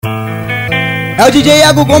É o DJ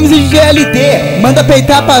Yago Gomes e o DJ LD. Manda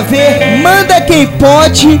peitar pra ver, manda quem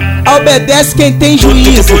pode, obedece quem tem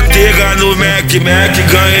juízo. Botega no Mac,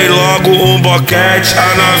 ganhei logo um boquete.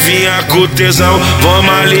 A novinha com tesão,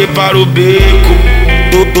 vamos ali para o beco.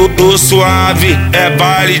 Tô suave, é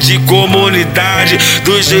baile de comunidade.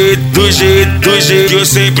 Do jeito que eu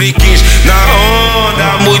sempre quis. Na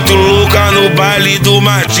onda muito louca no baile do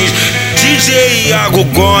Martins. DJ Yago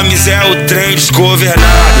Gomes é o trem desgovernado.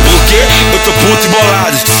 Porque eu tô puto e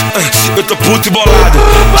bolado, eu tô puto e bolado.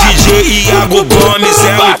 DJ Yago Gomes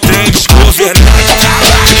é o trem desgovernado.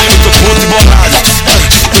 Eu tô puto e bolado,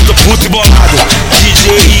 eu tô puto e bolado.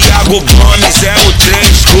 DJ Yago Gomes é o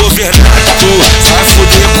trem desgovernado. Tu vai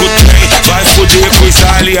foder com o trem, vai foder com os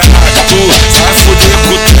aliados. Tu vai foder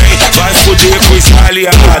com o trem, vai foder com os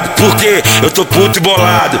aliados. Porque eu tô puto e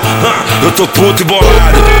bolado, eu tô puto e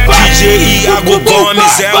bolado. DJ Yago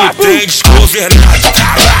Gomes é o trem desgovernado.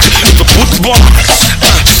 Eu tô puto e bolado,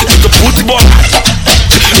 eu tô puto e bolado.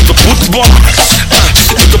 Eu tô puto e bolado,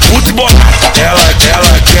 eu tô puto e bolado.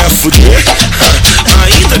 Ela quer fuder,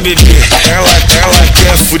 ainda bebê. Ela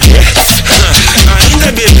quer fuder,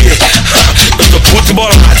 ainda bebê. Eu tô puto e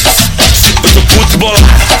bolado, eu tô puto e bolado.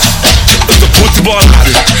 Eu tô puto e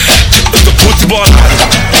bolado, eu tô puto e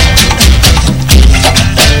bolado.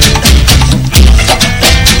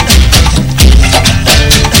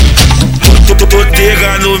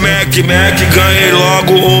 Botega no Mac, ganhei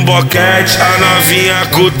logo um boquete. A novinha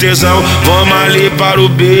com tesão, vamos ali para o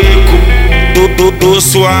beco. Tô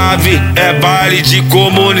suave, é baile de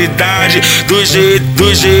comunidade. Do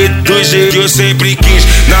jeito que eu sempre quis.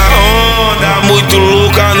 Na onda muito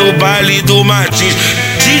louca no baile do Martins.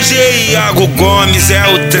 DJ Yago Gomes é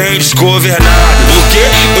o trem desgovernado. Porque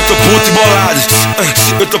eu tô puto e bolado,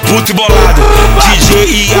 eu tô puto e bolado.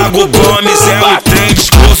 DJ Yago Gomes é o trem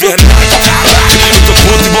desgovernado. Eu tô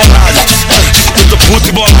puto e bolado, eu tô puto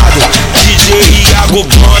e bolado. DJ Yago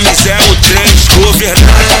Gomes é o trem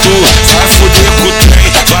desgovernado. Tu vai foder com o trem,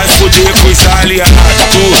 vai foder com os aliados.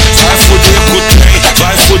 Tu vai foder com o trem,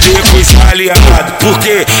 vai foder com os aliados.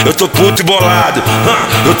 Porque eu tô puto e bolado,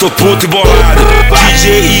 eu tô puto e bolado.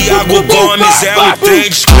 DJ Yago Gomes é o trem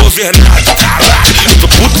desgovernado. Eu tô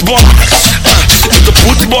puto e bolado, eu tô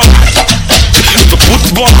puto e bolado. Eu tô puto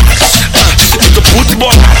e bolado, eu tô puto e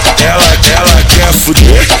bolado. Ela quer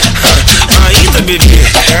fuder, ainda bebê.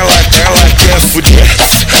 Ela quer fuder,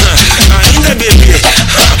 ainda bebê.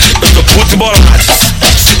 Eu tô puto e bolado,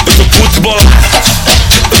 eu tô puto e bolado.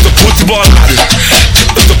 Eu tô puto e bolado,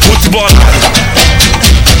 eu tô puto e bolado.